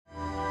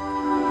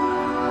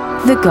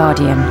The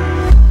Guardian.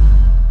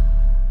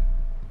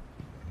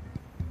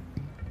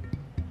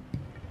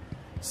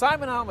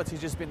 Simon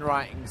Armitage has been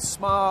writing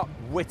smart,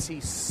 witty,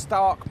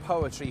 stark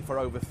poetry for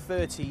over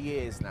 30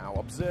 years now,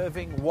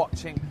 observing,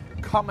 watching,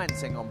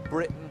 commenting on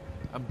Britain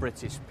and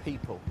British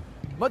people.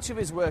 Much of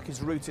his work is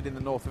rooted in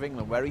the north of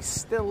England, where he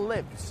still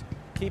lives,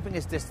 keeping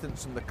his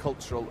distance from the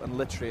cultural and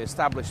literary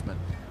establishment.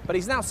 But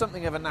he's now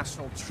something of a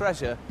national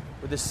treasure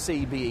with the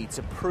CBE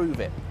to prove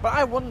it. But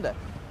I wonder,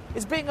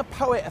 is being a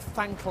poet a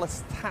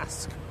thankless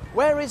task?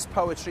 Where is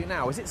poetry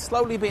now? Is it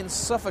slowly being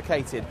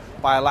suffocated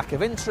by a lack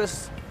of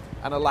interest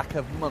and a lack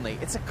of money?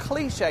 It's a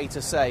cliche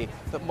to say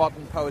that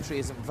modern poetry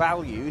isn't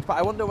valued, but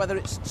I wonder whether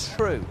it's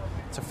true.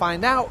 To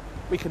find out,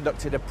 we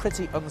conducted a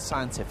pretty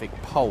unscientific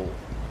poll.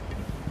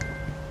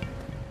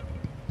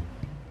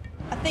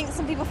 I think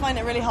some people find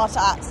it really hard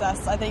to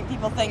access. I think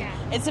people think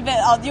it's a bit,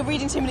 you're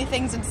reading too many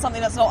things into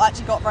something that's not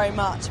actually got very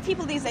much.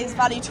 People these days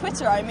value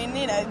Twitter. I mean,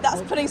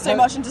 that's putting so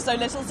much into so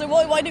little, so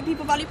why do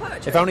people value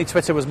poetry? If only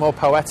Twitter was more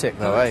poetic,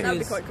 though, eh? That'd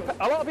be quite cool.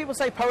 A lot of people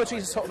say poetry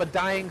is sort of a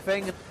dying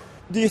thing.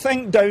 Do you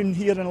think down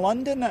here in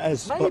London it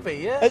is? Maybe,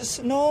 yeah. It's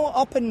no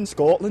up in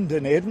Scotland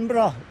and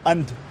Edinburgh,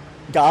 and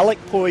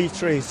Gaelic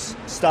poetry's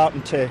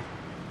starting to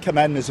come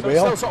in as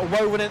well. It's still sort of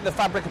woven into the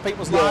fabric of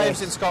people's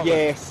lives in Scotland.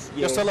 Yes.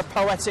 You're still a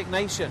poetic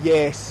nation.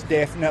 Yes,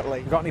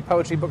 definitely. You got any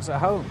poetry books at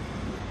home?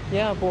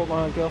 Yeah, I bought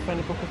my girlfriend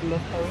a book of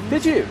love poems.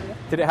 Did you?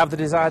 Did it have the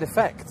desired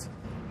effect?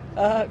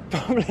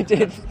 Probably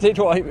did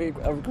what I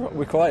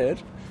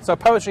required. So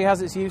poetry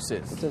has its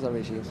uses. It does have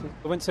its uses.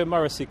 I went to a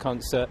Morrissey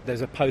concert. There's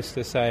a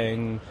poster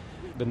saying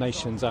the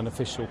nation's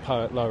unofficial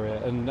poet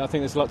laureate, and I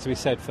think there's a lot to be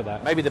said for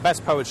that. Maybe the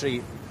best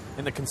poetry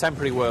in the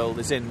contemporary world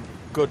is in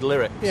good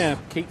lyrics. Yeah.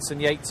 Keats and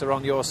Yeats are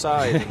on your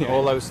side, and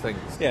all those things.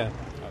 Yeah.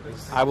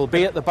 I will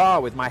be at the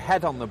bar with my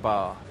head on the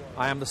bar.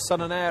 I am the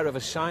son and heir of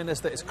a shyness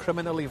that is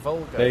criminally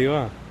vulgar. There you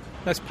are.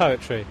 That's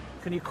poetry.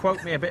 Can you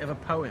quote me a bit of a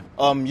poem?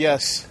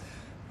 Yes.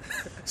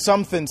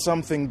 Something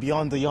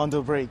beyond the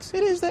yonder breaks.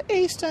 It is the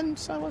eastern.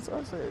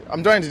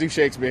 I'm trying to do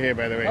Shakespeare here,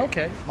 by the way.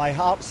 Okay. My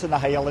heart's in the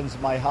Highlands,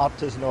 my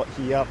heart is not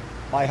here.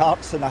 My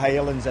heart's in the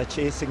Highlands, a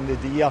chasing the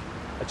deer,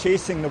 a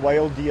chasing the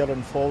wild deer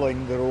and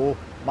following the roe.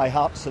 My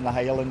heart's in the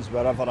Highlands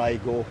wherever I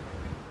go.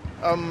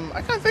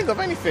 I can't think of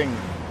anything.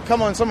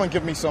 Come on, someone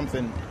give me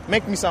something.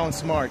 Make me sound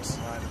smart.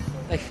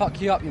 They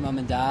fuck you up, your mum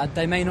and dad.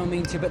 They may not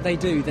mean to, but they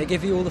do. They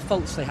give you all the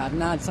faults they had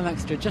and add some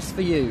extra just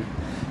for you.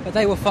 But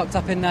they were fucked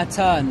up in their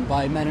turn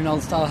by men in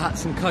old-style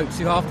hats and coats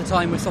who half the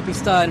time were soppy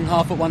stern and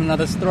half at one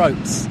another's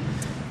throats.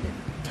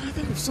 I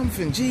think of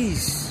something,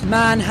 jeez.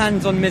 Man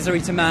hands on misery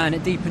to man,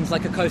 it deepens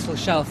like a coastal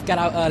shelf. Get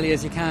out early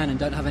as you can and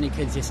don't have any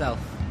kids yourself.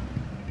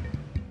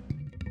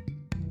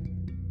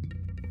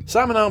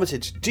 Simon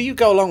Armitage, do you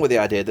go along with the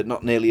idea that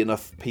not nearly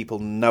enough people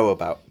know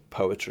about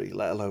poetry,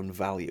 let alone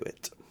value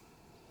it?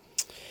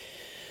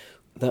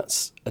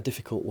 That's a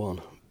difficult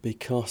one,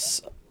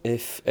 because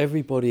if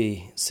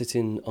everybody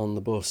sitting on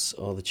the bus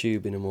or the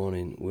tube in the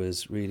morning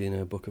was reading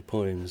a book of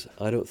poems,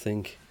 I don't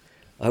think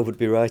I would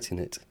be writing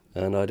it,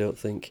 and I don't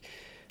think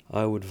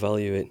I would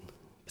value it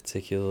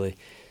particularly.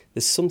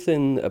 There's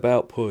something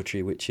about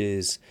poetry which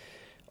is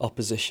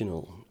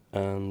oppositional,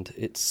 and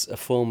it's a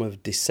form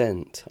of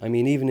dissent. I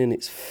mean, even in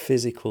its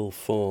physical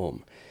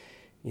form,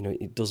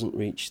 it doesn't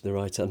reach the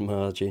right-hand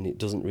margin, it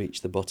doesn't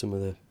reach the bottom of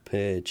the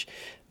page.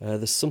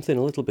 There's something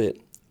a little bit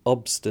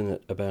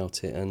obstinate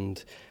about it,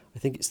 and I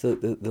think it's the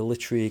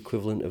literary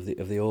equivalent of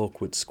the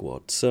awkward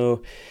squad.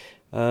 So,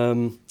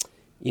 there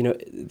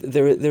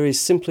is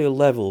simply a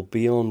level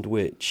beyond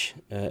which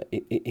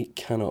it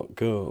cannot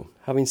go.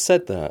 Having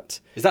said that...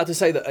 Is that to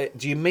say that,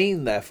 do you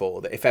mean,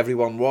 therefore, that if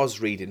everyone was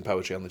reading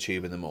poetry on the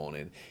tube in the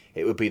morning,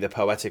 it would be the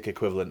poetic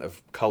equivalent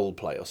of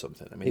Coldplay or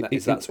something? I mean,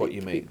 that's what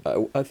you mean?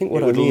 I think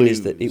what I mean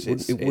is that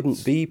it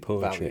wouldn't be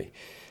poetry.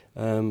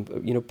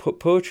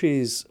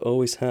 Poetry's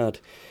always had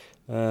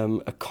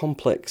a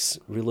complex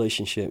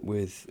relationship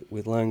with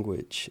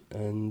language,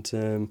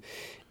 and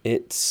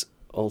it's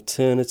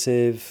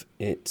alternative,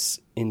 it's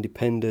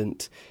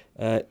independent,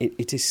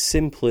 it is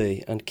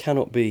simply and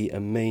cannot be a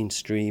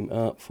mainstream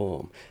art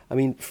form. I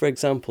mean, for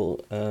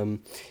example,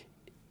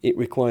 it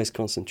requires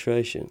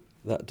concentration.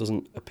 That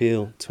doesn't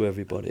appeal to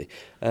everybody.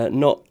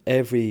 Not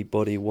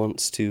everybody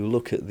wants to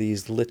look at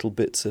these little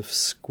bits of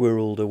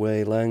squirreled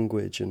away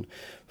language and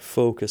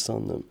focus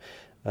on them.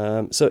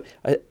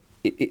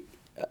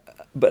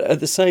 But at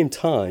the same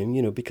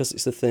time, because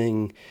it's the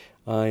thing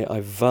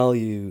I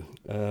value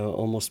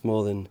almost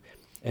more than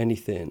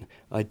anything,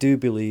 I do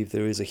believe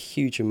there is a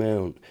huge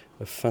amount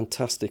of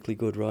fantastically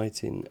good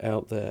writing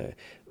out there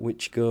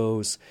which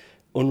goes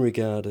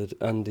unregarded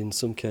and in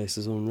some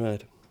cases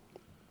unread.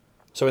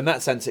 So in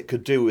that sense, it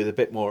could do with a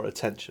bit more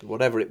attention,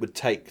 whatever it would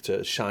take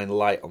to shine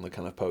light on the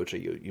kind of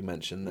poetry you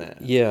mentioned there.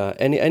 Yeah,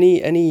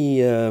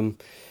 any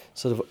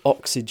sort of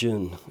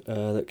oxygen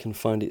that can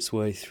find its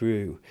way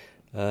through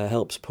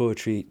helps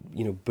poetry,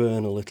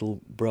 burn a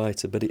little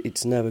brighter, but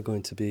it's never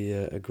going to be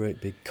a great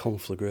big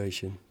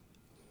conflagration.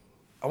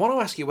 I want to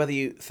ask you whether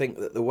you think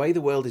that the way the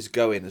world is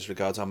going as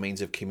regards our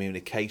means of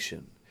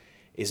communication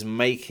is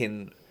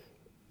making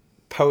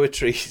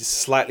poetry's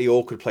slightly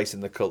awkward place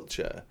in the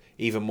culture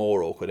even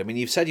more awkward? I mean,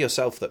 you've said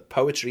yourself that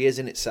poetry is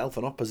in itself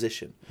an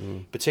opposition,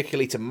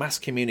 particularly to mass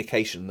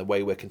communication and the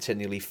way we're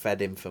continually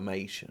fed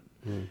information.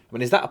 I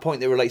mean, is that a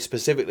point that relates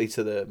specifically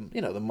to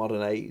the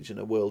modern age and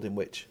a world in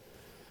which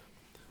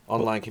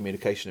online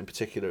communication in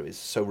particular is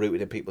so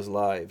rooted in people's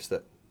lives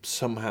that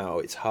somehow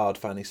it's hard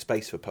finding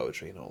space for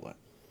poetry and all that?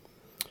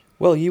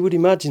 Well, you would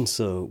imagine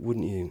so,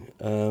 wouldn't you?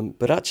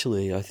 But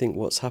actually, I think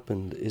what's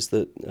happened is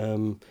that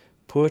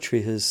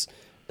poetry has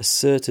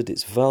asserted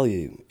its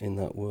value in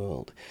that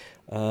world.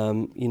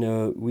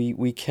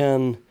 We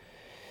can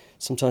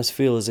sometimes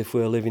feel as if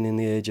we're living in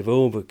the age of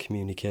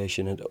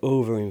over-communication and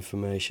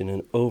over-information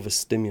and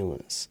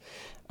over-stimulus.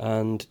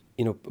 And,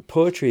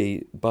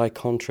 poetry, by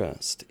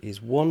contrast,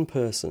 is one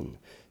person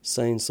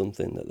saying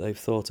something that they've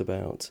thought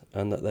about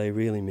and that they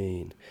really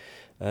mean.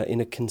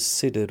 In a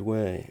considered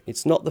way.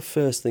 It's not the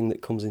first thing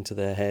that comes into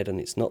their head, and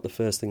it's not the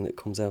first thing that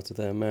comes out of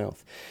their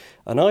mouth.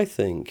 And I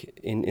think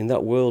in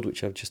that world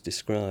which I've just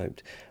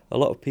described, a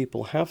lot of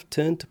people have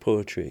turned to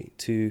poetry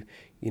to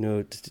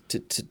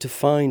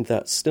find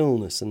that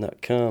stillness and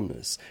that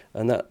calmness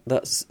and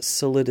that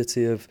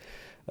solidity of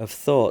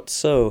thought.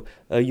 So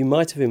you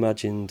might have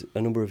imagined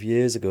a number of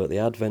years ago at the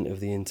advent of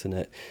the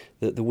internet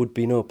that there would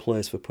be no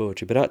place for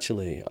poetry, but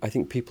actually I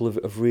think people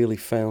have really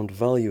found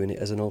value in it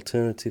as an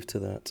alternative to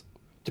that.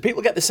 Do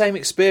people get the same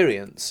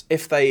experience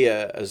if they,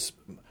 as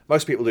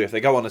most people do, if they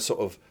go on a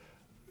sort of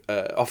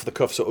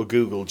off-the-cuff sort of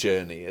Google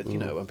journey,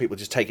 and people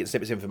just take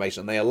snippets of information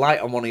and they alight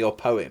on one of your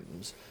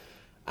poems,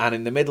 and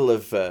in the middle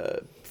of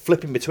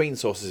flipping between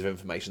sources of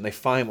information, they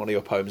find one of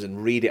your poems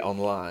and read it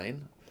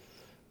online?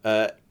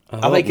 I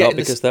hope not,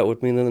 because that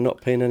would mean that they're not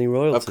paying any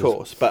royalties. Of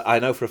course, but I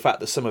know for a fact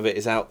that some of it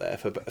is out there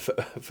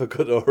for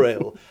good or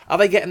ill. Are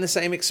they getting the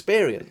same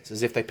experience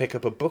as if they pick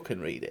up a book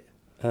and read it?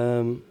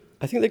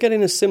 I think they're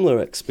getting a similar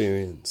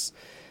experience.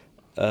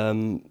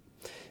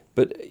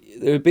 But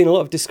there have been a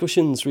lot of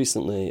discussions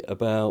recently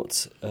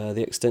about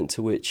the extent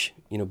to which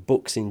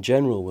books in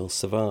general will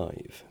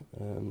survive.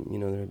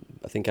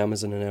 I think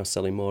Amazon are now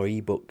selling more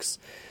e-books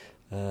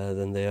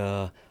than they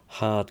are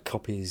hard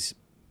copies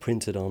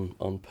printed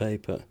on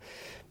paper.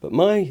 But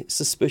my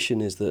suspicion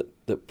is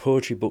that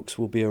poetry books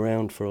will be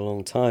around for a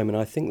long time, and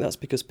I think that's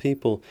because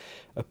people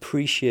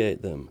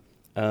appreciate them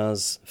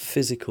as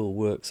physical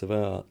works of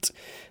art.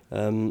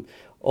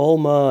 All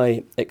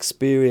my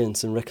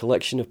experience and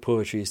recollection of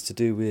poetry is to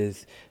do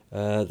with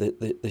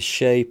the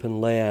shape and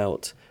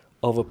layout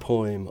of a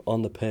poem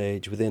on the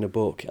page within a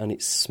book, and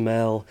its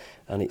smell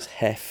and its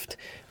heft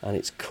and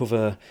its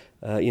cover,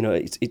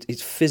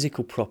 its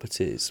physical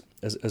properties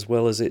as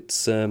well as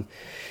its as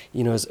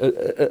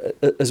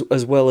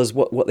well as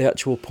what the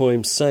actual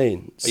poem's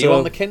saying. Are you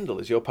on the Kindle?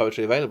 Is your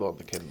poetry available on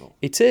the Kindle?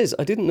 It is.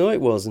 I didn't know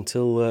it was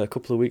until a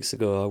couple of weeks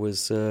ago. I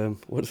was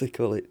what do they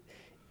call it?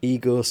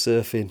 Ego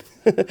surfing.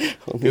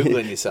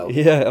 Googling yourself.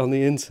 Yeah, on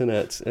the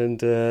internet,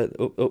 and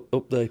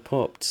up they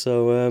popped.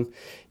 So,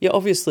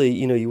 obviously,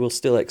 you will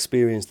still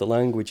experience the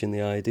language and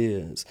the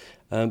ideas.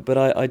 But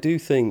I do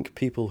think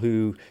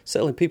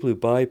certainly people who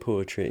buy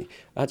poetry,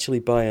 actually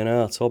buy an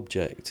art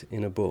object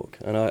in a book.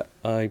 And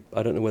I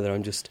don't know whether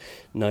I'm just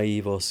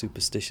naive or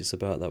superstitious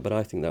about that, but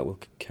I think that will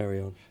carry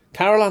on.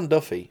 Carol Ann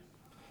Duffy,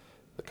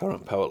 the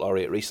current Poet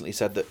Laureate, recently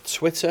said that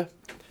Twitter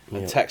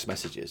and text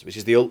messages, which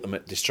is the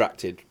ultimate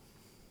distracted,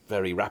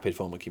 very rapid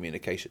form of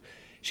communication,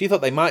 she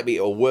thought they might be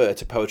or were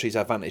to poetry's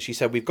advantage. She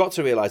said, we've got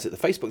to realise that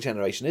the Facebook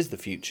generation is the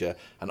future,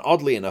 and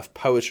oddly enough,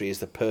 poetry is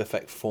the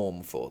perfect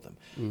form for them.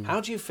 How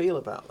do you feel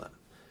about that?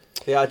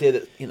 The idea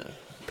that,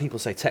 people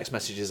say text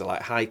messages are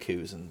like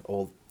haikus and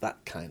all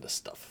that kind of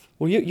stuff.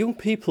 Well, young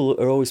people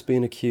are always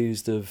being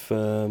accused of,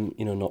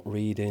 not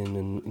reading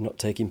and not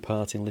taking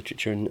part in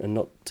literature and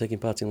not taking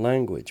part in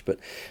language. But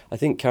I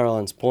think Carol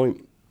Ann's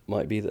point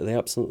might be that they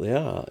absolutely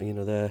are.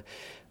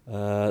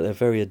 They're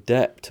very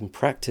adept and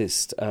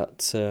practiced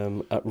at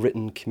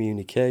written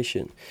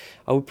communication.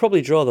 I would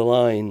probably draw the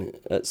line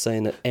at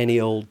saying that any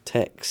old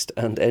text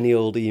and any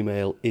old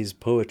email is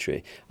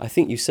poetry. I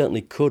think you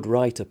certainly could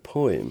write a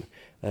poem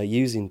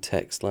using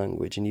text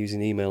language and using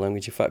email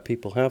language. In fact,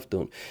 people have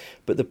done.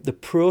 But the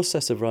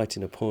process of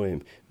writing a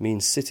poem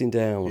means sitting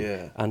down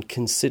and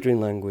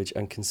considering language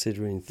and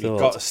considering thought. You've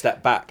got to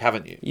step back,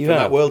 haven't you? From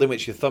that world in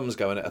which your thumb's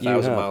going at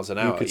 1,000 miles an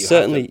hour, you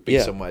certainly have to be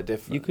somewhere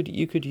different.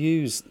 You could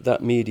use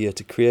that media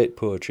to create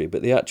poetry,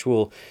 but the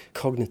actual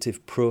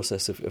cognitive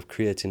process of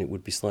creating it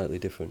would be slightly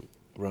different.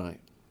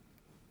 Right.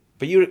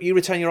 But you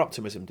retain your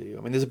optimism, do you?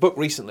 I mean, there's a book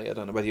recently, I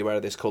don't know whether you're aware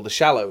of this, called The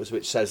Shallows,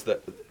 which says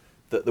that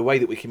the way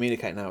that we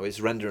communicate now is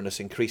rendering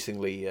us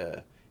increasingly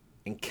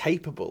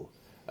incapable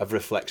of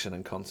reflection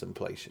and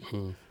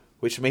contemplation,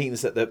 which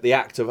means that the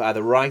act of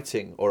either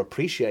writing or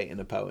appreciating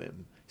a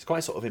poem is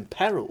quite sort of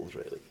imperiled,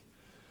 really.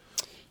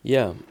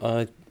 Yeah,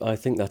 I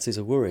think that is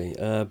a worry.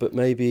 But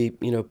maybe,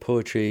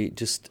 poetry,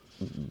 just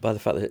by the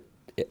fact that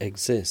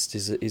exists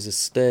is a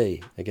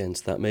stay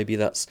against that. Maybe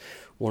that's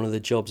one of the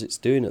jobs it's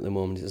doing at the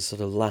moment. It's a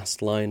sort of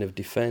last line of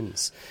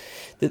defence.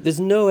 There's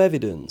no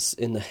evidence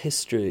in the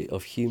history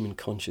of human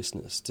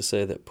consciousness to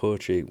say that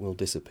poetry will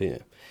disappear.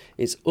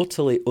 It's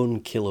utterly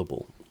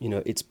unkillable.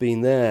 It's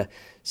been there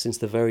since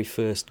the very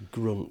first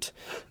grunt,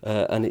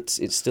 and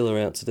it's still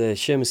around today.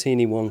 Seamus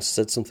Heaney once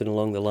said something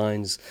along the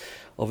lines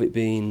of it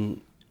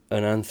being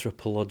an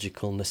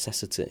anthropological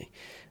necessity,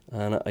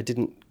 and I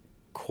didn't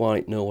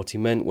quite know what he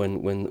meant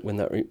when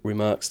that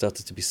remark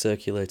started to be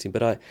circulating,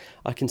 but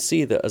I can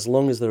see that as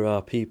long as there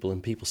are people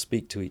and people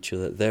speak to each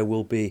other, there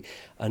will be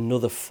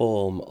another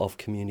form of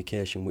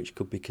communication which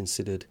could be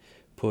considered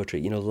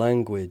poetry,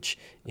 language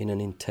in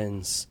an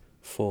intense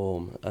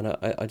form, and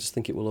I just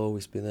think it will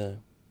always be there.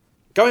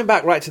 Going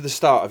back right to the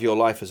start of your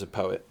life as a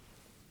poet,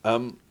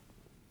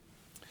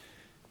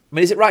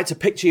 is it right to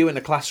picture you in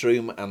a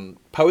classroom and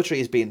poetry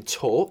is being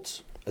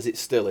taught, as it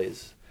still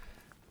is,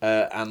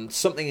 and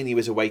something in you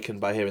is awakened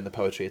by hearing the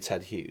poetry of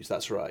Ted Hughes?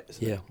 That's right,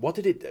 isn't it? What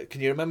did it...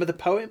 Can you remember the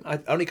poem?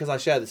 Only because I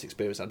share this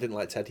experience, I didn't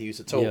like Ted Hughes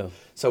at all. Yeah.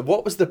 So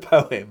what was the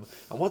poem,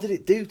 and what did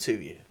it do to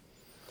you?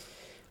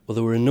 Well,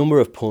 there were a number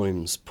of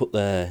poems put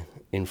there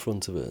in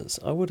front of us.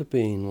 I would have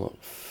been,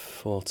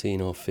 14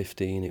 or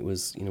 15. It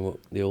was,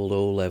 the old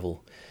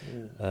O-level.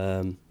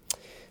 Yeah.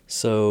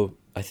 So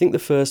I think the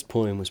first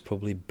poem was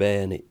probably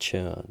Bayonet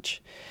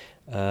Charge.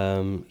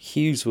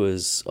 Hughes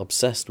was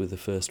obsessed with the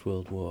First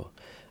World War,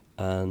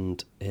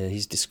 and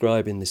he's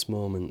describing this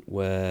moment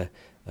where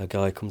a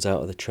guy comes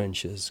out of the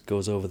trenches,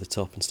 goes over the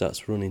top and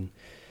starts running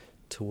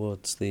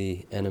towards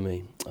the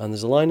enemy. And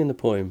there's a line in the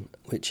poem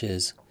which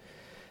is,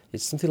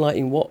 it's something like,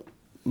 in what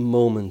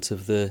moment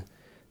of the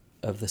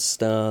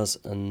stars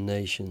and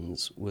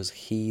nations was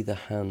he the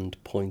hand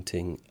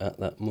pointing at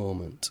that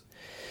moment?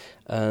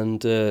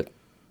 And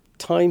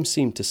time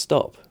seemed to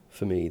stop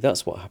for me.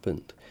 That's what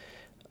happened.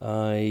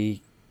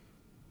 I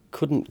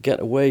couldn't get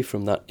away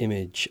from that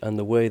image and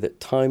the way that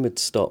time had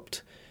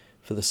stopped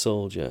for the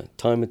soldier.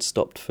 Time had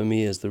stopped for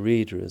me as the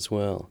reader as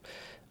well.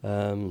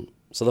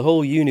 So the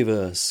whole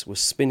universe was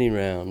spinning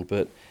round,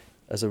 but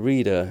as a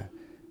reader,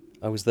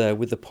 I was there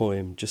with the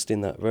poem, just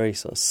in that very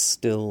sort of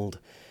stilled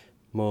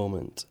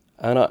moment.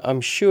 And I'm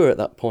sure at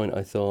that point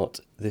I thought,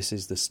 this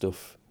is the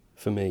stuff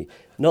for me.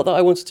 Not that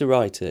I wanted to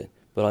write it,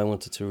 but I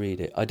wanted to read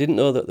it. I didn't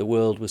know that the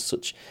world was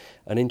such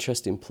an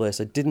interesting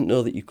place. I didn't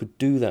know that you could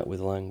do that with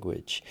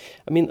language.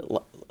 I mean,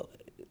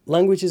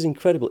 language is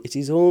incredible. It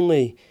is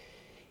only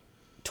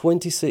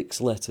 26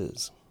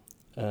 letters.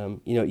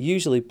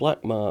 Usually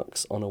black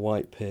marks on a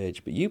white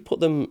page, but you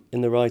put them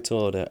in the right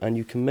order and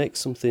you can make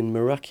something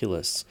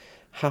miraculous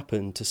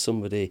happen to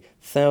somebody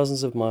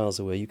thousands of miles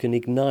away. You can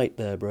ignite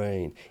their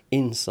brain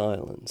in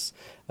silence.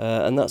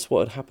 And that's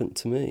what had happened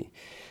to me.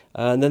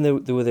 And then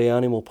there were the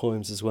animal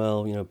poems as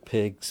well,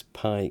 pigs,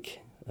 pike,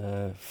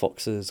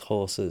 foxes,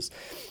 horses.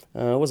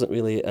 I wasn't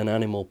really an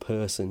animal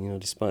person,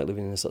 despite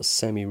living in a sort of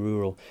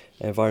semi-rural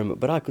environment,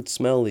 but I could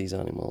smell these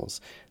animals.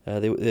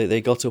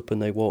 They got up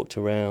and they walked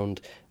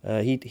around.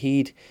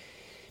 He'd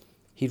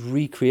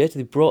recreated,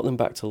 he brought them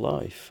back to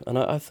life. And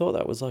I thought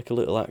that was like a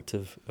little act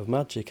of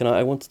magic, and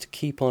I wanted to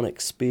keep on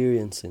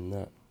experiencing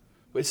that.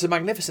 It's a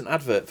magnificent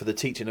advert for the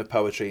teaching of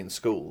poetry in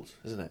schools,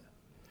 isn't it?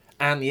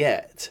 And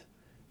yet,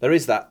 there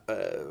is that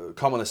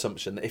common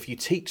assumption that if you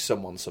teach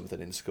someone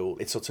something in school,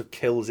 it sort of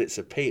kills its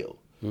appeal.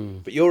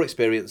 But your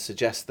experience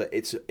suggests that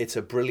it's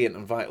a brilliant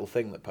and vital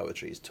thing that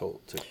poetry is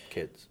taught to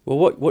kids. Well,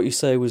 what you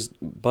say was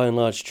by and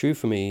large true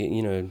for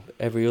me.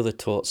 Every other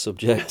taught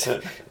subject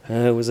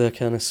was a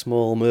kind of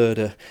small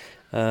murder.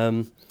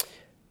 On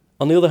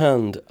the other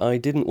hand, I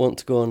didn't want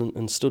to go on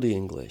and study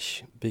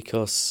English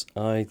because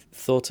I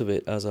thought of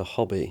it as a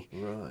hobby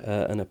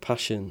and a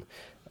passion,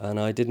 and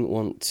I didn't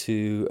want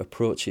to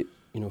approach it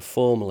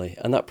formally,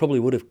 and that probably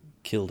would have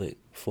killed it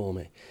for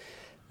me.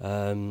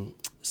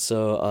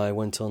 So I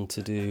went on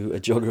to do a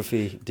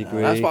geography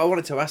degree. That's what I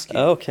wanted to ask you.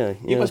 Okay.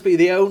 You must be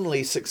the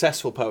only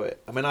successful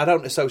poet. I mean, I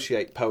don't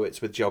associate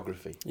poets with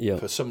geography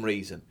for some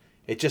reason.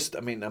 It just,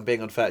 I'm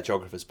being unfair to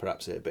geographers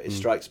perhaps here, but it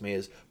strikes me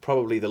as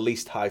probably the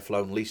least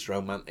high-flown, least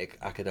romantic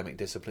academic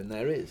discipline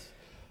there is.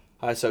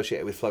 I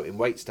associate it with floating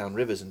weights down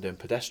rivers and doing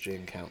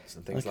pedestrian counts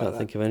and things like that. I can't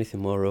think of anything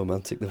more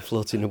romantic than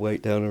floating a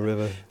weight down a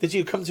river. Did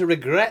you come to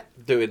regret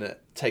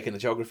taking a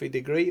geography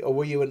degree, or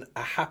were you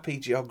a happy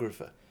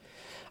geographer?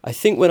 I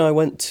think when I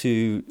went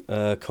to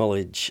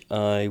college,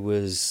 I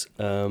was,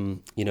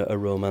 a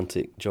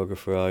romantic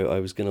geographer. I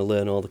was going to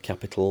learn all the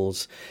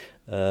capitals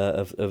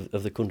of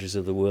the countries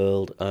of the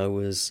world. I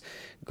was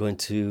going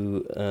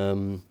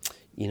to,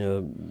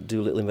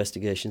 do little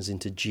investigations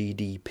into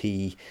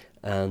GDP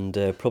and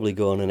probably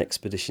go on an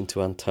expedition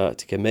to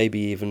Antarctica, maybe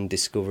even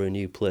discover a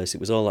new place. It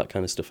was all that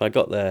kind of stuff. I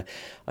got there,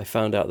 I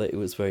found out that it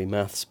was very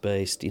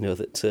maths-based,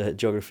 that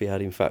geography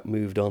had in fact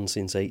moved on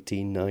since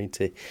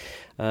 1890.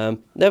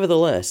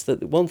 Nevertheless, the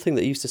one thing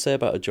that I used to say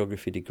about a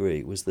geography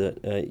degree was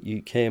that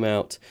you came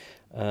out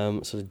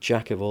sort of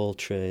jack of all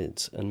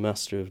trades and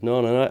master of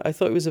none, and I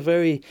thought it was a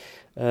very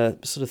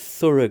sort of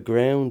thorough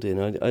grounding.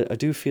 I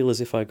do feel as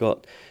if I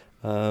got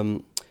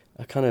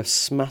a kind of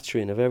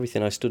smattering of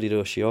everything. I studied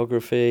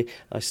oceanography.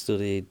 I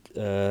studied,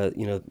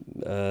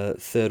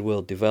 third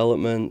world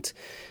development.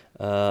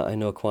 I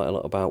know quite a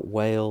lot about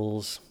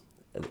Wales,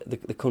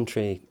 the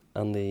country,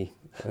 and the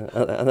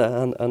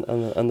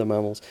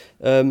mammals.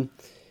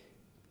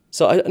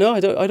 So I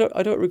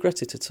don't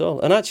regret it at all.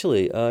 And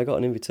actually, I got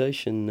an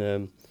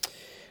invitation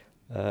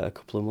a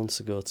couple of months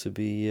ago to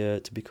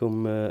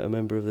become a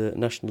member of the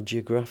National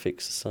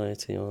Geographic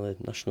Society, or the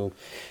National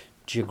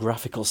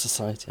Geographical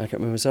Society. I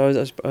can't remember. So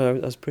I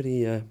was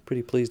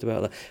pretty pleased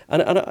about that.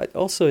 And I,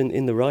 also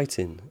in the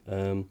writing,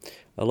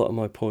 a lot of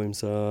my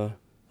poems are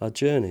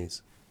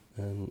journeys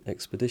and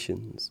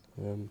expeditions.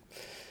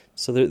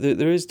 So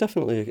there is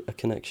definitely a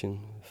connection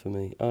for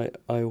me.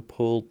 I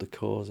uphold the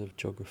cause of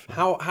geography.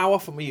 How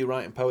often were you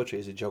writing poetry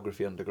as a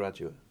geography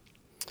undergraduate?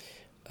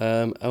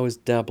 I was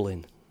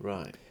dabbling.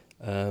 Right.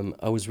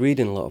 I was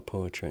reading a lot of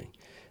poetry.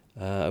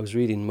 I was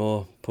reading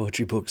more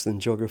poetry books than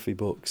geography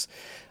books.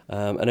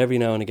 And every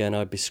now and again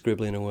I'd be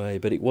scribbling away.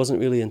 But it wasn't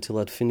really until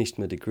I'd finished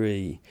my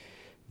degree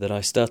that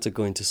I started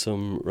going to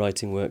some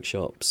writing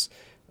workshops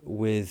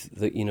with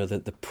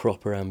the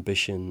proper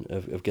ambition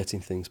of getting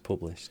things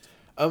published.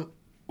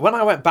 When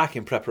I went back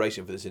in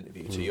preparation for this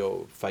interview to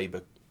your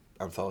Faber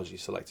anthology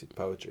selected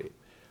poetry,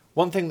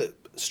 one thing that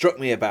struck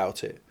me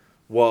about it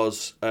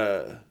was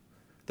the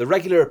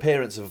regular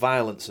appearance of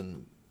violence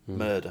and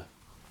murder.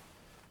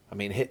 I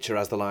mean, Hitcher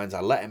has the lines,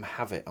 "I let him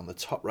have it on the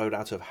top road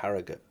out of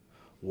Harrogate,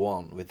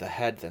 one with the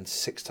head, then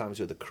 6 times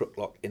with the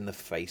crooklock in the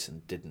face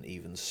and didn't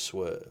even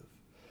swerve."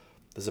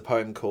 There's a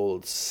poem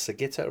called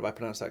Sagitta, have I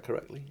pronounced that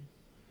correctly?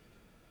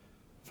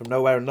 From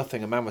nowhere and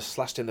nothing, a man was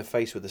slashed in the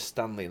face with a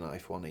Stanley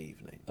knife one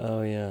evening.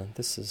 Oh, yeah.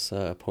 This is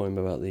a poem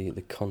about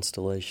the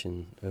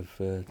constellation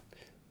of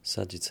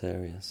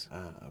Sagittarius.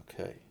 Ah,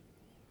 okay.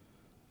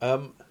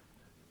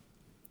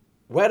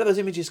 Where do those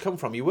images come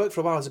from? You worked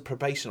for a while as a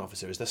probation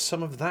officer. Is there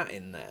some of that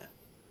in there?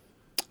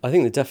 I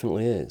think there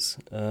definitely is.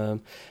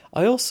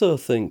 I also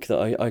think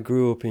that I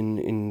grew up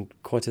in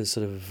quite a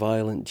sort of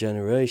violent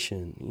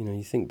generation. You know,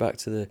 you think back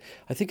to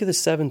I think of the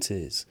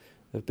 70s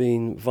have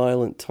been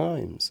violent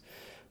times.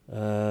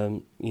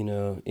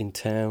 In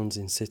towns,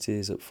 in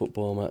cities, at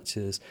football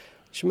matches.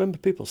 I just remember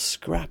people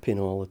scrapping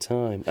all the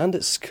time, and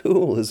at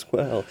school as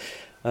well.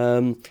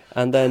 And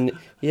then,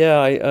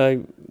 I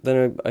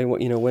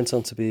went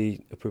on to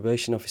be a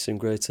probation officer in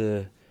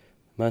Greater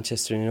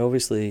Manchester, and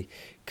obviously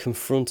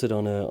confronted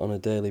on a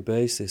daily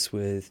basis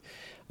with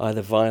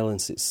either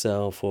violence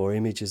itself, or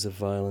images of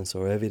violence,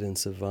 or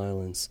evidence of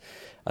violence,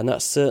 and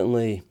that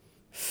certainly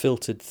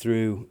filtered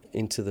through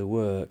into the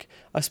work.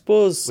 I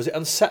suppose... Was it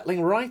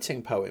unsettling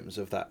writing poems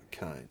of that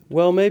kind?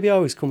 Well, maybe I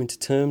was coming to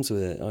terms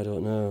with it. I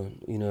don't know.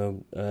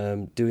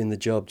 Doing the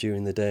job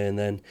during the day and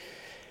then,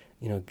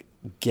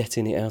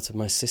 getting it out of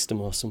my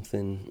system or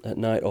something at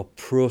night, or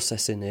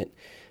processing it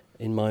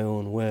in my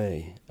own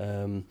way.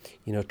 Trying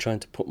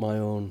to put my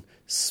own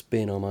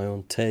spin or my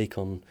own take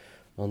on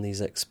these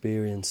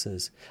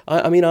experiences.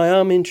 I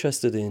am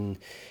interested in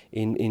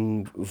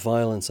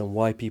violence and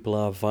why people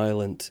are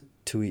violent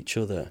to each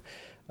other,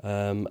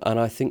 and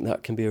I think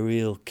that can be a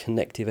real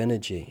connective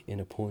energy in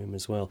a poem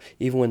as well,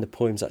 even when the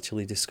poem's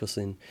actually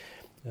discussing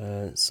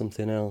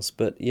something else.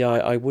 But yeah,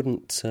 I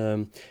wouldn't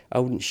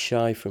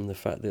shy from the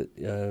fact that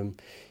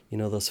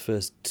those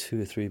first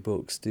 2 or 3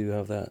 books do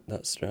have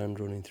that strand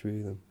running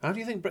through them. How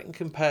do you think Britain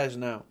compares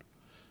now?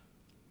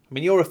 I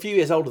mean, you're a few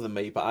years older than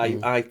me, but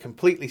I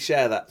completely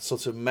share that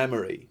sort of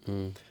memory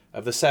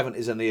of the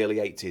 70s and the early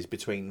 80s,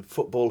 between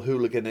football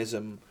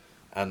hooliganism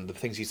and the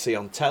things you'd see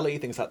on telly,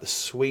 things like the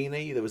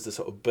Sweeney. There was the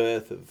sort of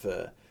birth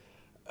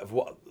of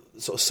what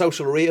sort of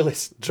social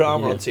realist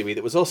drama on TV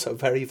that was also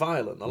very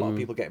violent. A lot of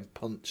people getting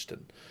punched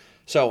and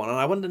so on. And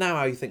I wonder now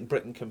how you think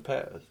Britain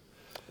compares.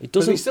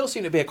 Because we still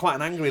seem to be quite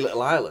an angry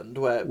little island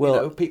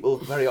where people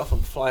very often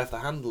fly off the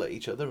handle at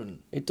each other. And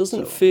it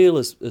doesn't feel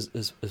as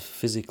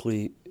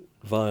physically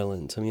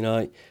violent. I mean,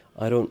 I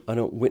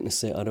don't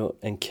witness it. I don't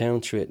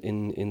encounter it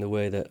in the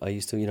way that I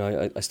used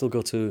to. I still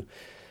go to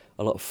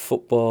a lot of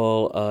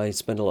football. I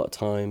spend a lot of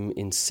time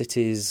in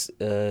cities,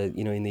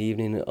 in the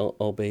evening,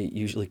 albeit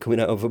usually coming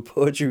out of a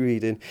poetry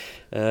reading,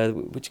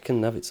 which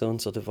can have its own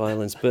sort of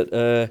violence. But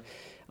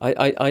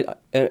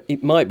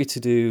it might be to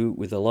do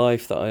with the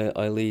life that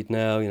I lead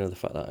now, the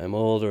fact that I'm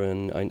older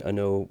and I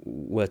know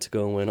where to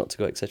go and where not to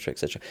go, etc.,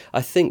 etc.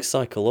 I think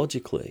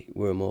psychologically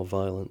we're a more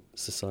violent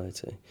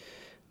society.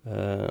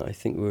 I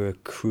think we're a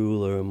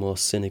crueler and more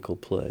cynical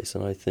place,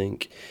 and I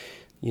think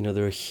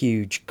there are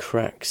huge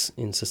cracks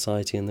in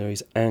society, and there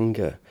is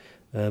anger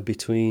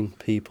between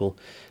people.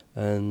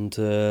 And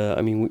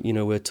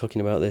we're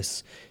talking about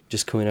this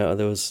just coming out of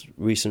those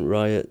recent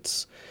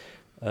riots.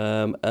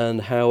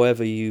 And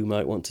however you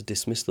might want to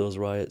dismiss those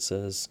riots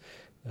as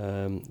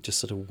just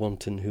sort of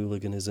wanton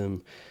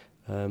hooliganism,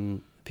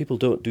 people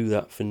don't do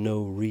that for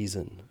no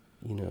reason.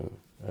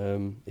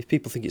 If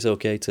people think it's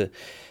okay to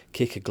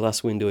kick a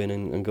glass window in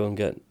and go and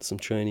get some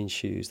training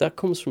shoes, that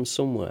comes from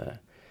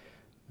somewhere.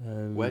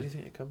 Where do you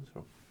think it comes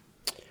from?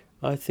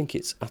 I think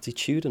it's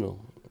attitudinal,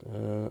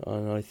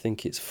 and I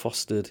think it's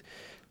fostered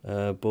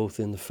both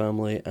in the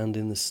family and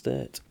in the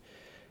state.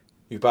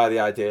 You buy the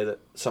idea that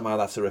somehow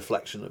that's a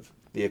reflection of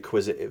the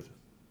acquisitive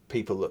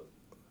people that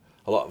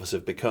a lot of us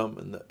have become,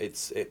 and that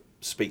it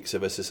speaks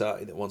of a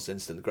society that wants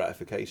instant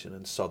gratification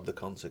and sod the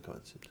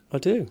consequences. I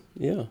do,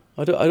 yeah.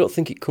 I don't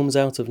think it comes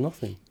out of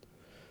nothing.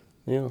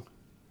 Yeah.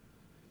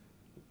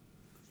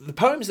 The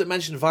poems that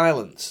mention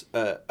violence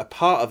are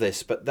part of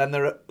this, but then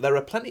there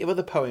are plenty of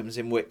other poems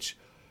in which,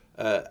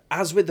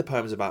 as with the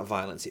poems about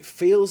violence, it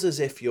feels as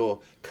if you're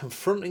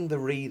confronting the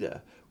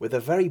reader with a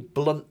very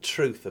blunt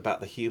truth about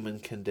the human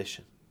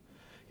condition.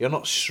 You're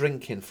not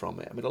shrinking from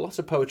it. I mean, a lot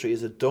of poetry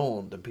is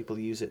adorned, and people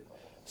use it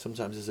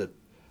sometimes as a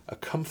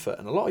comfort,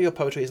 and a lot of your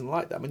poetry isn't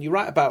like that. I mean, you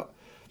write about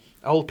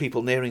old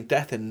people nearing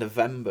death in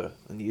November,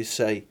 and you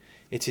say,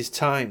 "It is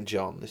time,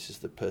 John," this is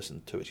the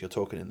person to which you're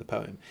talking in the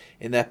poem,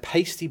 "in their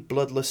pasty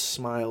bloodless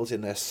smiles,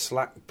 in their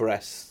slack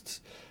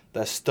breasts,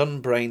 their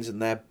stunned brains and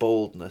their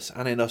baldness,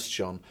 and in us,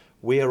 John,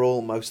 we are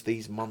almost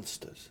these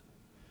monsters."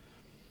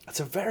 That's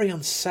a very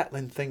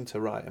unsettling thing to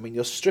write. I mean,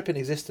 you're stripping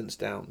existence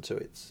down to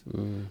its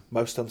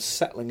most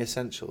unsettling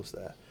essentials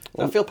there.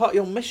 I feel part of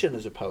your mission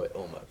as a poet,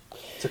 almost,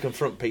 to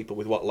confront people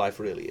with what life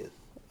really is.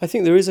 I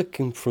think there is a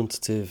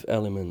confrontative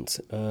element,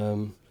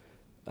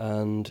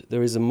 and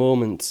there is a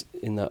moment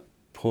in that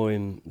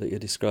poem that you're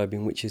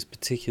describing which is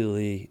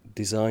particularly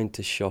designed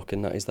to shock,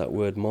 and that is that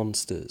word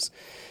monsters.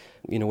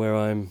 You know, where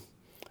I'm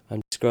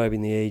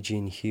describing the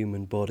ageing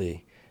human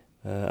body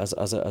as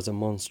a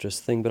monstrous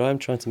thing, but I'm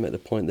trying to make the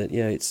point that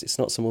it's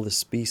not some other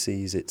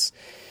species,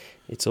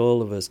 it's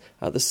all of us.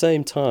 At the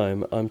same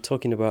time, I'm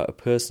talking about a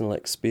personal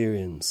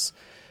experience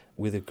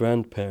with a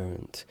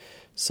grandparent,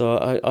 so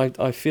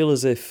I feel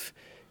as if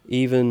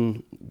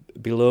even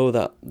below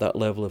that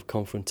level of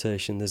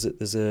confrontation,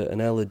 there's an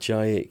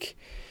elegiac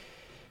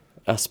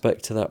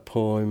aspect to that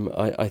poem.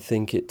 I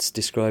think it's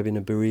describing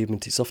a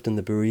bereavement. It's often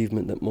the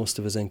bereavement that most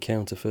of us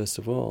encounter first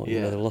of all,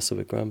 the loss of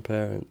a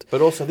grandparent. But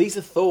also, these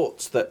are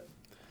thoughts that,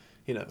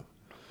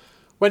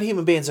 when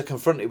human beings are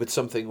confronted with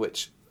something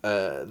which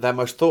their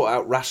most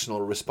thought-out rational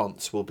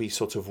response will be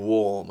sort of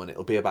warm, and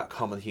it'll be about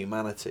common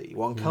humanity.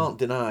 One can't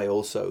deny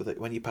also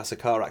that when you pass a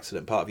car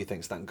accident, part of you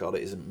thinks, thank God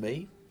it isn't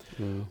me.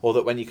 Or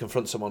that when you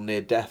confront someone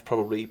near death,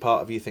 probably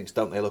part of you thinks,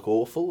 don't they look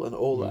awful, and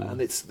all that. And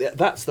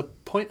that's the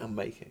point I'm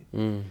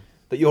making.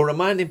 That you're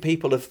reminding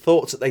people of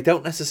thoughts that they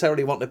don't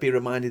necessarily want to be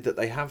reminded that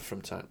they have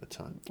from time to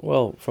time.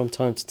 Well, from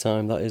time to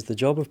time, that is the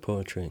job of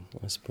poetry,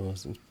 I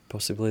suppose, and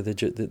possibly the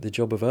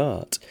job of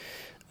art.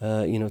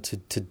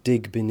 To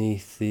dig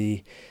beneath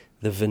the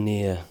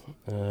veneer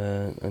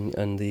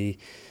and the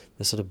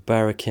sort of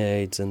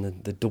barricades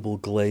and the double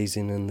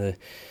glazing and the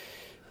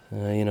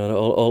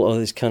all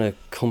these kind of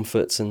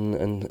comforts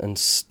and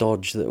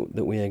stodge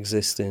that we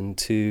exist in,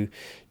 to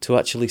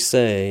actually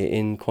say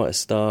in quite a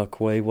stark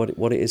way what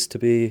it is to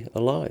be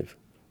alive.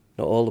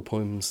 Not all the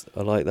poems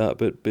are like that,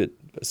 but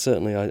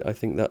certainly I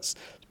think that's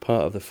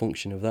part of the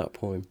function of that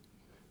poem.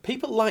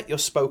 People like your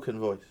spoken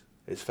voice,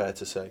 it's fair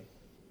to say.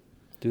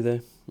 Do they?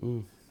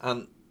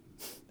 And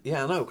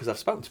yeah, I know, because I've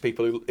spoken to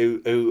people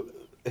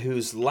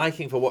whose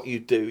liking for what you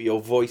do, your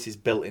voice is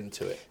built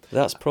into it.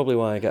 That's probably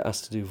why I get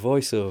asked to do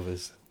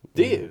voiceovers.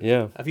 Do you?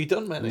 Yeah. Have you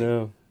done many?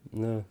 No.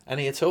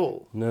 Any at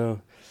all?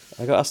 No.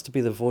 I got asked to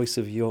be the voice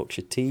of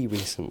Yorkshire tea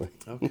recently.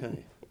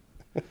 Okay.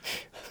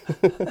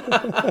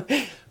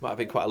 Might have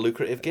been quite a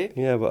lucrative gig.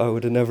 Yeah, but I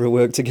would have never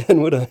worked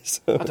again, would I?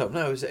 So. I don't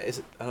know. Is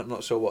it? I'm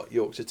not sure what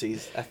Yorkshire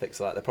tea's ethics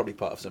are like. They're probably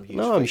part of some huge.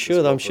 No, I'm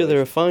sure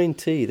they're a fine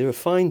tea. They're a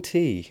fine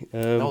tea.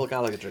 Noel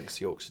Gallagher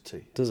drinks Yorkshire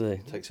tea. Does he?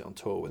 Takes it on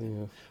tour with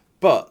him.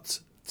 But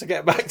to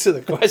get back to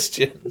the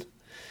question,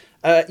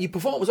 you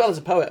perform as well as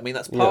a poet. I mean,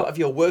 that's part of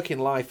your working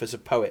life as a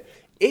poet.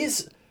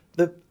 Is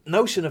the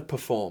notion of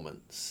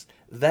performance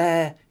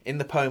there in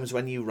the poems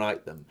when you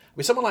write them?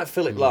 With someone like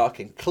Philip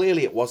Larkin,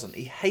 clearly it wasn't.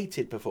 He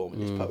hated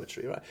performing his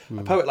poetry, right?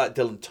 A poet like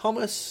Dylan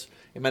Thomas,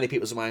 in many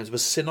people's minds,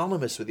 was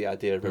synonymous with the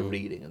idea of a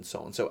reading and so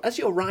on. So as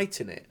you're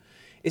writing it,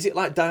 is it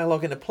like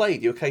dialogue in a play?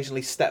 Do you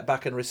occasionally step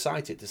back and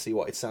recite it to see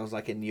what it sounds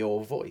like in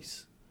your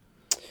voice?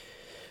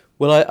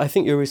 Well, I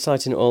think you're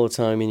reciting it all the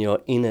time in your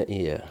inner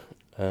ear,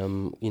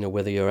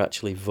 whether you're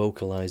actually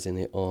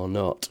vocalising it or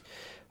not.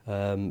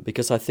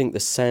 Because I think the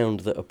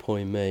sound that a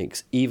poem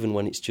makes, even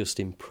when it's just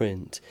in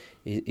print,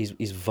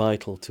 is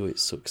vital to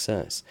its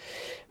success.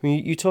 I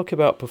mean, you talk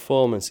about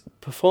performance.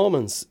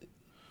 Performance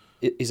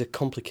is a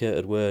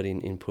complicated word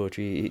in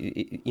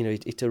poetry.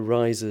 It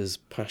arises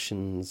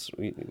passions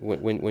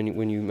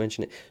when you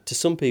mention it. To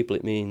some people,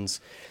 it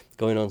means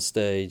going on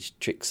stage,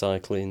 trick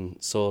cycling,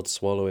 sword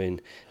swallowing,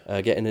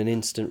 getting an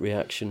instant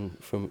reaction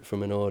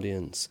from an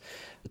audience.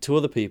 To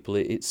other people,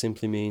 it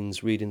simply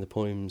means reading the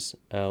poems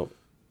out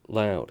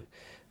loud.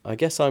 I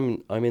guess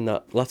I'm in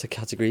that latter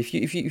category. If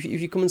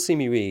you come and see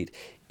me read,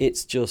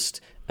 it's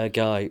just a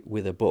guy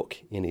with a book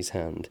in his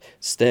hand,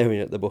 staring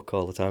at the book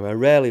all the time. I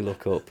rarely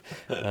look up.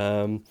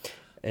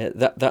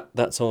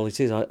 That's all it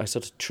is. I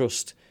sort of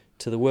trust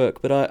to the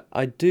work, but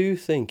I do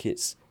think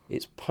it's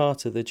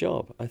part of the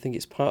job. I think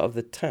it's part of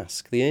the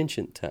task, the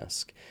ancient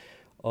task,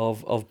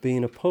 of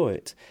being a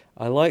poet.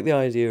 I like the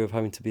idea of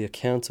having to be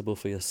accountable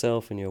for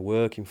yourself and your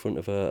work in front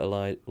of a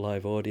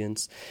live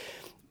audience.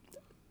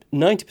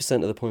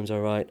 90% of the poems I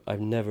write,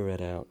 I've never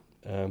read out.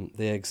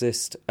 They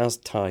exist as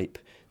type.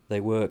 They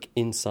work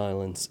in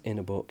silence in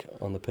a book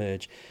on the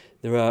page.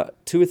 There are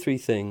 2 or 3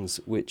 things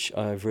which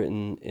I've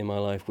written in my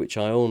life which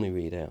I only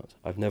read out.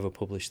 I've never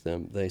published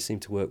them. They seem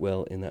to work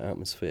well in that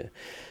atmosphere.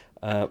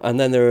 And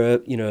then there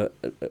are,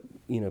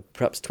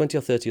 perhaps 20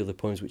 or 30 other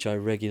poems which I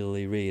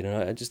regularly read,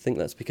 and I just think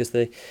that's because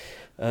they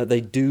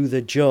do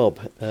the job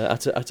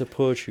at a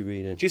poetry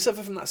reading. Do you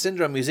suffer from that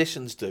syndrome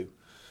musicians do?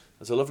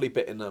 There's a lovely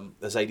bit in the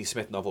Zadie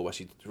Smith novel where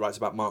she writes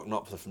about Mark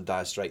Knopfler from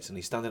Dire Straits, and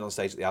he's standing on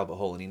stage at the Albert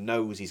Hall and he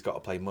knows he's got to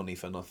play Money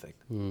for Nothing.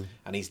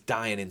 And he's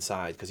dying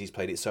inside because he's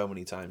played it so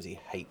many times, he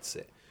hates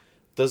it.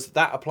 Does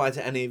that apply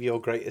to any of your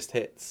greatest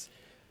hits?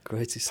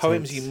 Greatest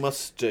poems hits. you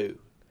must do,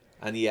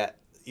 and yet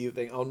you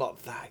think, oh,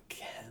 not that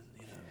again.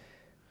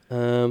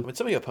 I mean,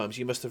 some of your poems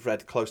you must have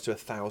read close to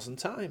 1,000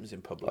 times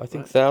in public. I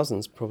think right?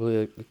 thousands,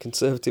 probably a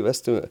conservative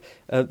estimate.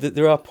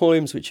 There are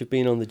poems which have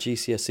been on the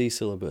GCSE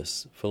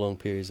syllabus for long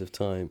periods of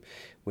time,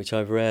 which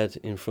I've read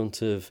in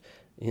front of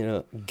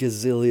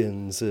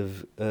gazillions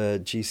of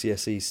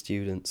GCSE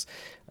students,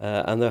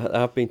 and there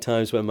have been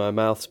times when my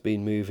mouth's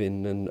been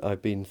moving and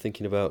I've been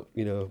thinking about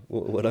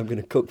what I'm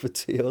going to cook for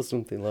tea or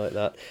something like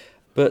that.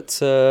 But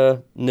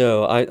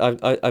no,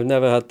 I've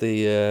never had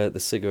the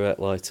cigarette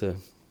lighter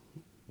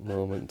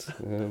moment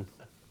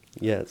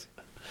yet.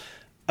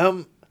 I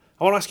want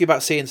to ask you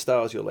about Seeing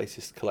Stars, your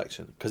latest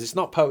collection, because it's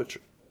not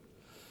poetry,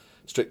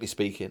 strictly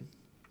speaking.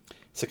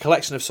 It's a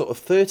collection of sort of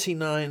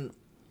 39,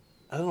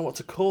 I don't know what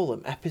to call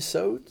them,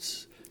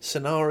 episodes,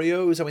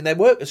 scenarios. I mean, they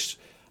work as...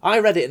 I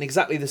read it in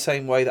exactly the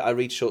same way that I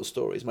read short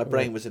stories. My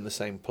brain was in the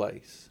same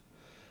place.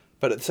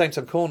 But at the same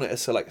time, calling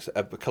it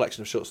a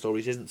collection of short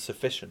stories isn't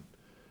sufficient.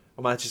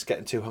 Am I just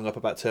getting too hung up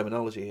about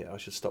terminology here? I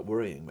should stop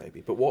worrying, maybe.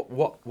 But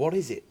what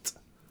is it?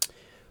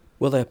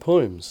 Well, they're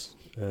poems,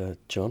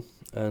 John,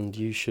 and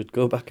you should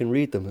go back and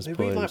read them as They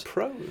poems. read like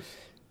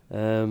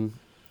prose.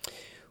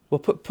 Well,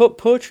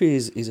 poetry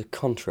is a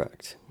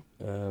contract.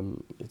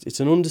 It's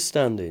an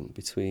understanding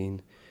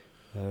between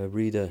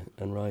reader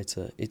and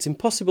writer. It's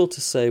impossible to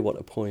say what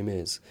a poem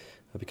is,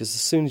 because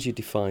as soon as you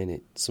define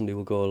it, somebody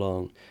will go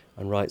along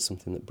and write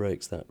something that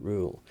breaks that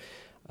rule.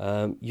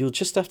 You'll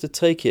just have to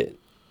take it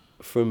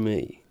from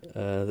me.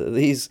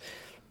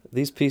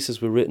 These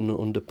pieces were written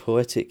under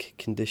poetic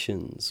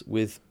conditions,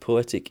 with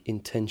poetic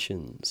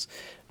intentions,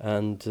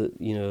 and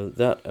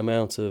that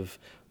amount of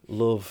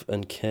love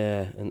and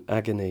care and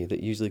agony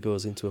that usually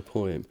goes into a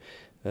poem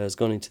has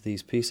gone into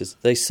these pieces.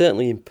 They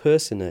certainly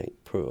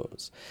impersonate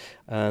prose,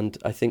 and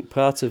I think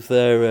part of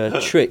their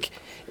trick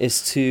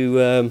is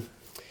to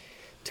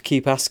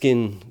keep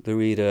asking the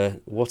reader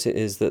what it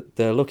is that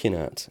they're looking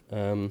at.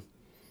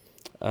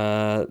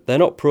 They're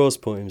not prose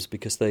poems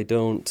because they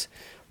don't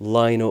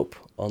line up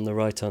on the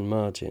right-hand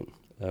margin,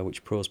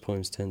 which prose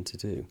poems tend to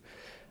do.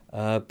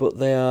 But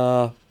they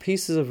are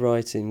pieces of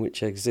writing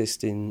which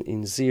exist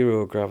in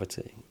zero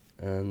gravity.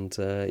 And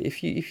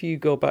if you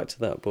go back to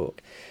that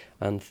book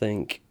and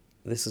think,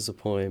 this is a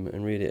poem,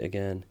 and read it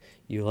again,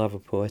 you'll have a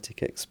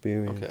poetic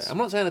experience. Okay. I'm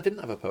not saying I didn't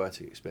have a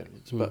poetic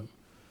experience, but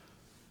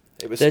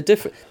it was... They're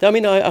different. I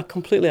mean, I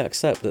completely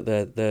accept that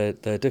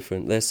they're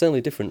different. They're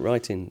certainly different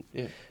writing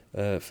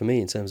for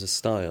me in terms of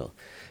style.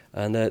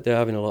 And they're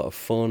having a lot of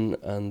fun,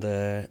 and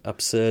they're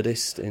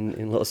absurdist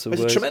in lots of ways.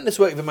 It's a tremendous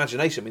work of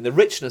imagination. I mean, the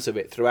richness of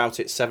it throughout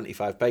its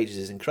 75 pages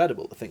is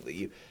incredible. To think that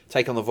you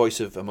take on the voice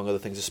of, among other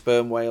things, a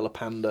sperm whale, a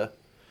panda.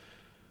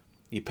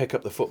 You pick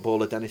up the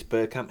footballer Dennis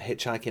Bergkamp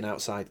hitchhiking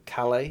outside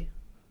Calais.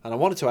 And I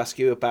wanted to ask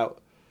you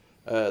about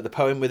the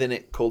poem within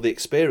it called The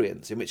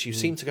Experience, in which you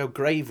seem to go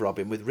grave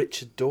robbing with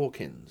Richard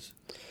Dawkins.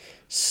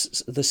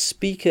 The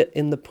speaker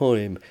in the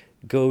poem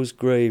goes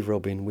grave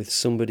robbing with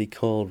somebody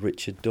called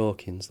Richard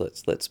Dawkins.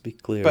 Let's be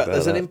clear about that. But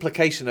there's an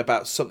implication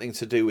about something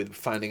to do with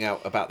finding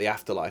out about the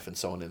afterlife and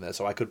so on in there,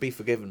 so I could be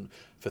forgiven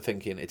for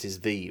thinking it is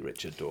the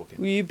Richard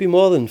Dawkins. Well, you'd be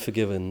more than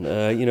forgiven.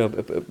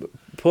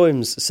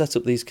 Poems set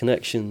up these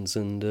connections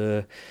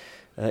and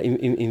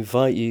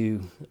invite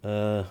you,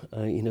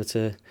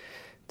 to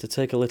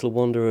take a little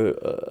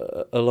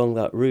wander along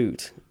that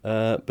route.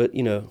 But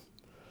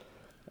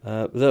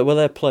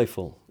they're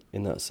playful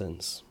in that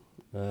sense.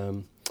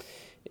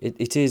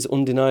 It is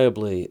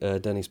undeniably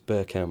Dennis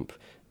Bergkamp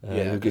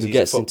who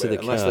gets into the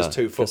car. Unless there's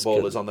two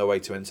footballers on their way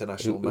to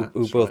international match.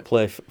 Who both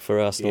play for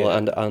Arsenal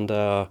and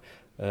are,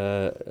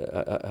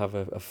 have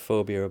a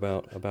phobia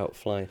about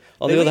flying.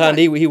 On the other hand,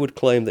 he would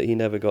claim that he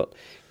never got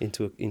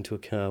into a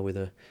car with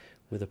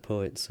a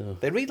poet. So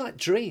they read like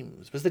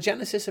dreams. Was the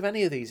genesis of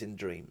any of these in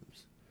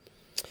dreams?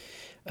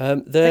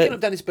 Picking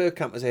up Dennis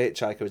Bergkamp as a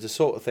hitchhiker is the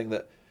sort of thing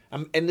that...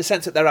 in the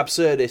sense that they're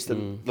absurdist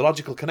and the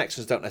logical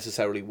connections don't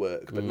necessarily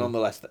work, but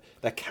nonetheless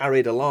they're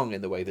carried along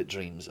in the way that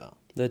dreams are.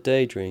 They're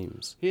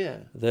daydreams. Yeah.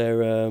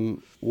 They're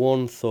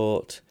one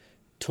thought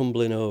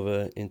tumbling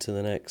over into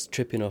the next,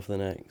 tripping off the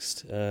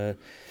next.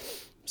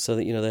 so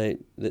that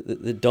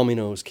the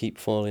dominoes keep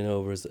falling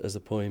over as the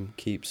poem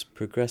keeps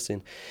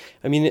progressing.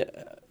 I mean,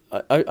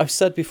 I've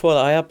said before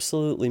that I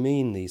absolutely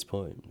mean these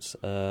poems.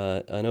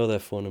 I know they're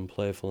fun and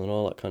playful and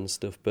all that kind of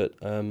stuff, but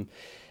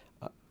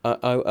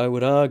I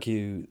would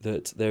argue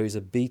that there is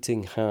a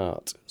beating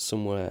heart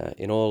somewhere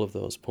in all of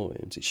those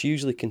poems. It's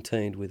usually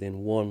contained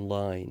within one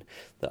line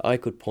that I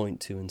could point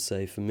to and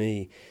say, for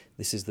me,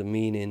 this is the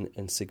meaning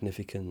and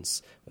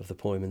significance of the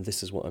poem, and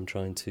this is what I'm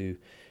trying to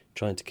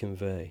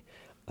convey.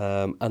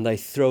 And they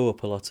throw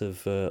up a lot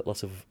of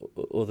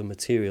other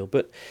material,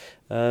 but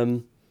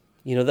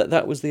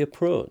that was the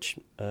approach,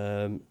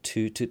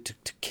 to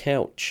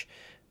couch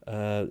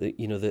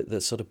the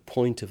sort of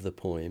point of the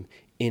poem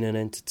in an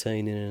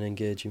entertaining and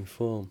engaging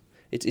form.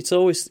 It's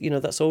always,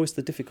 that's always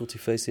the difficulty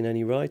facing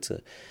any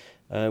writer.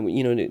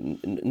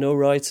 No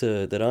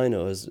writer that I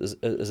know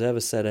has ever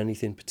said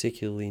anything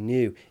particularly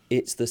new.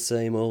 It's the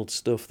same old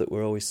stuff that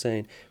we're always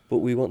saying, but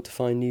we want to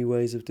find new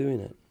ways of doing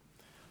it.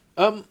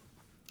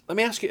 Let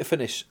me ask you to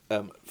finish.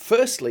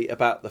 Firstly,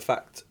 about the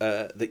fact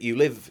that you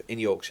live in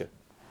Yorkshire.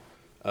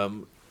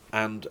 And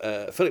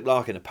Philip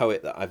Larkin, a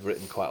poet that I've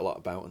written quite a lot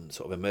about and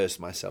sort of immersed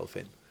myself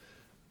in,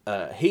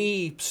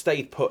 he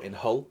stayed put in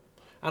Hull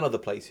and other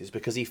places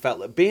because he felt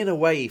that being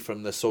away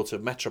from the sort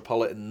of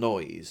metropolitan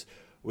noise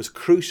was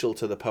crucial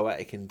to the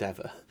poetic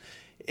endeavour.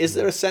 Is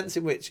there a sense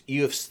in which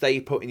you have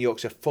stayed put in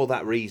Yorkshire for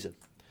that reason?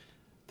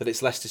 That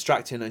it's less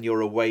distracting and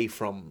you're away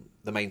from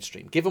the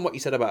mainstream? Given what you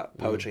said about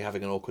poetry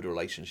having an awkward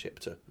relationship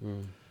to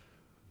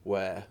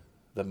where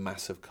the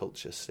mass of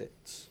culture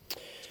sits.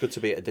 It's good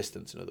to be at a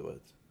distance, in other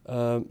words.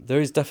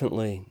 There is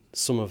definitely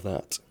some of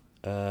that.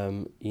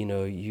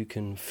 You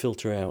can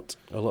filter out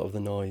a lot of the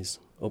noise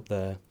up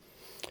there.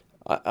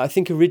 I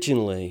think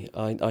originally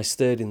I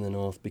stayed in the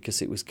north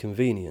because it was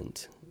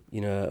convenient.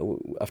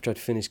 After I'd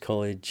finished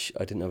college,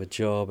 I didn't have a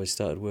job. I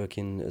started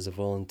working as a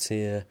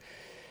volunteer.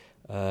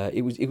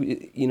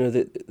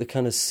 The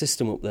kind of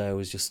system up there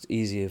was just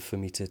easier for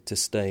me to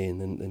stay in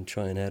than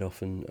try and head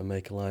off and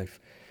make a life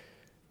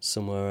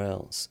somewhere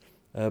else.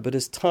 But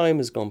as time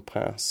has gone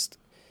past,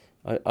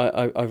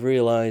 I've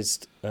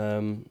realised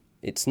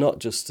it's not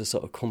just a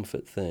sort of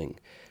comfort thing,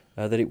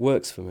 that it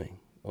works for me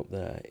up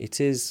there.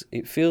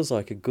 It feels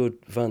like a good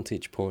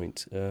vantage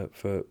point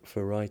for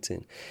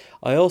writing.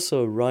 I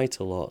also write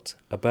a lot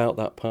about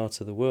that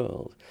part of the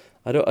world.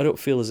 I don't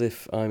feel as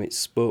if I'm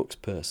its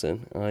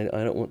spokesperson.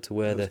 I don't want to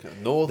wear the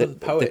northern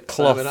poet, the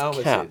cloth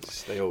Simon cap.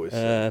 They always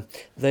say.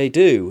 They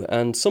do,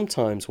 and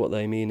sometimes what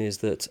they mean is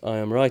that I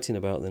am writing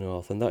about the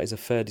north, and that is a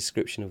fair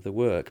description of the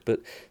work.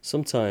 But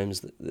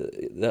sometimes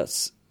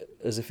that's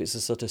as if it's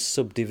a sort of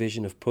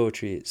subdivision of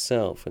poetry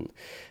itself, and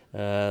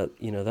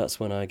that's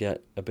when I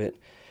get a bit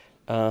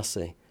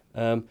arsey.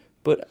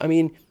 But I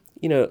mean,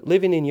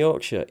 living in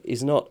Yorkshire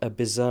is not a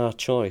bizarre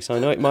choice. I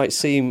know it might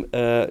seem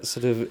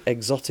sort of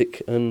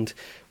exotic and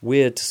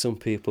weird to some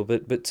people,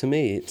 but to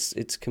me,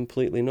 it's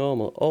completely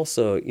normal.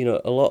 Also,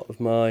 a lot of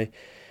my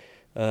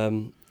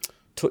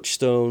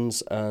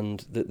touchstones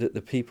and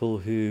the people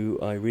who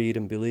I read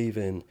and believe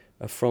in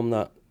are from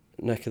that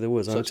neck of the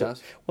woods. Such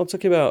as? Well, I'm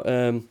talking about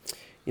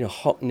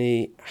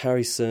Hockney,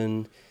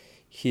 Harrison,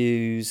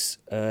 Hughes,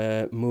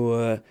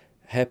 Moore,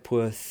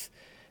 Hepworth,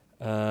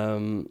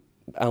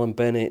 Alan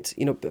Bennett,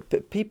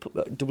 people,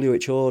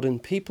 W.H.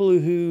 Auden, people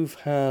who've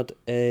had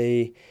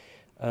a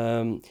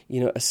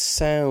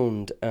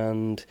sound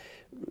and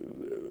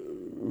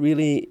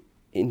really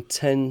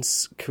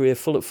intense career,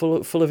 full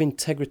of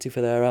integrity for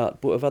their art,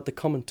 but have had the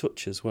common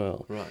touch as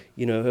well. Right.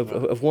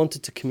 Have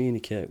wanted to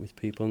communicate with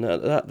people,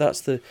 and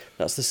that's the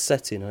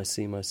setting I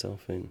see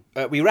myself in.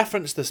 We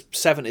referenced the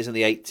 70s and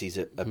the 80s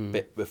a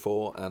bit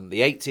before, and the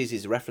 80s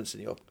is referenced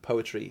in your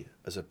poetry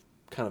as a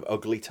kind of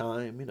ugly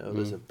time.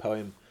 There's a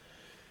poem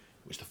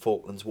which the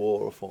Falklands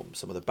War formed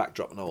some of the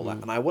backdrop and all that.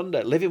 And I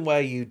wonder, living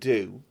where you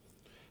do,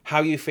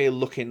 how you feel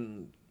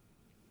looking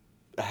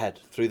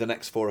ahead through the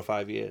next 4 or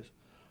 5 years,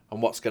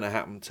 and what's going to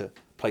happen to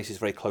places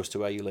very close to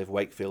where you live,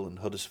 Wakefield and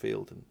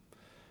Huddersfield and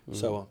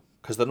so on.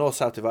 Because the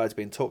North-South divide's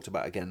being talked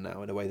about again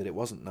now in a way that it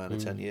wasn't 9 or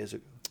 10 years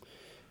ago.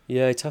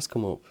 Yeah, it has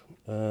come up.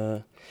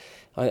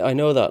 I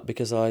know that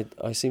because I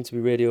seem to be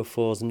Radio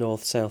 4's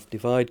North-South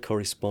Divide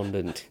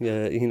correspondent.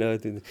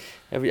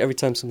 Every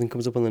time something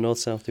comes up on the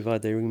North-South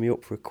Divide, they ring me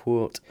up for a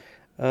quote.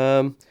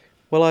 I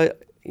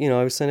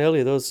was saying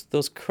earlier,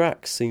 those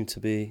cracks seem to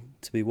be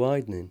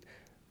widening.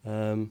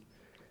 We're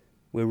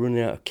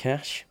running out of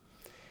cash.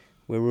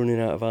 We're running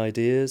out of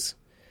ideas.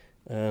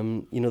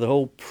 The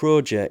whole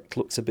project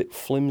looks a bit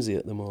flimsy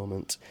at the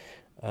moment,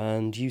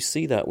 and you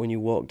see that when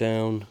you walk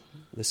down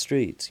the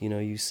streets.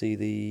 You see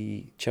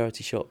the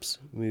charity shops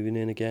moving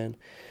in again.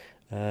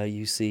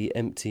 You see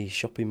empty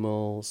shopping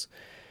malls.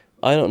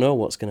 I don't know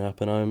what's going to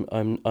happen.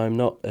 I'm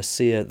not a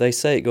seer. They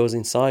say it goes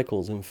in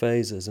cycles and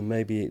phases, and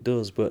maybe it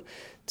does. But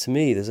to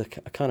me, there's a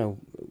kind of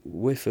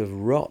whiff of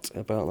rot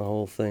about the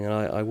whole thing, and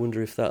I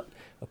wonder if that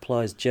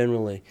applies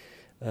generally,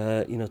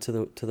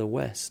 to the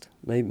West.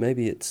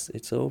 Maybe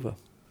it's over.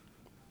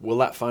 Will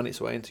that find its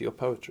way into your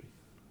poetry?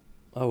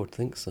 I would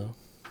think so.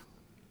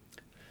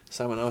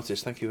 Simon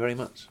Armitage, thank you very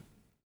much.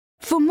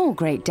 For more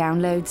great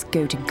downloads,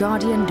 go to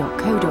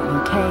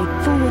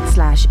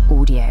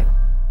guardian.co.uk/audio.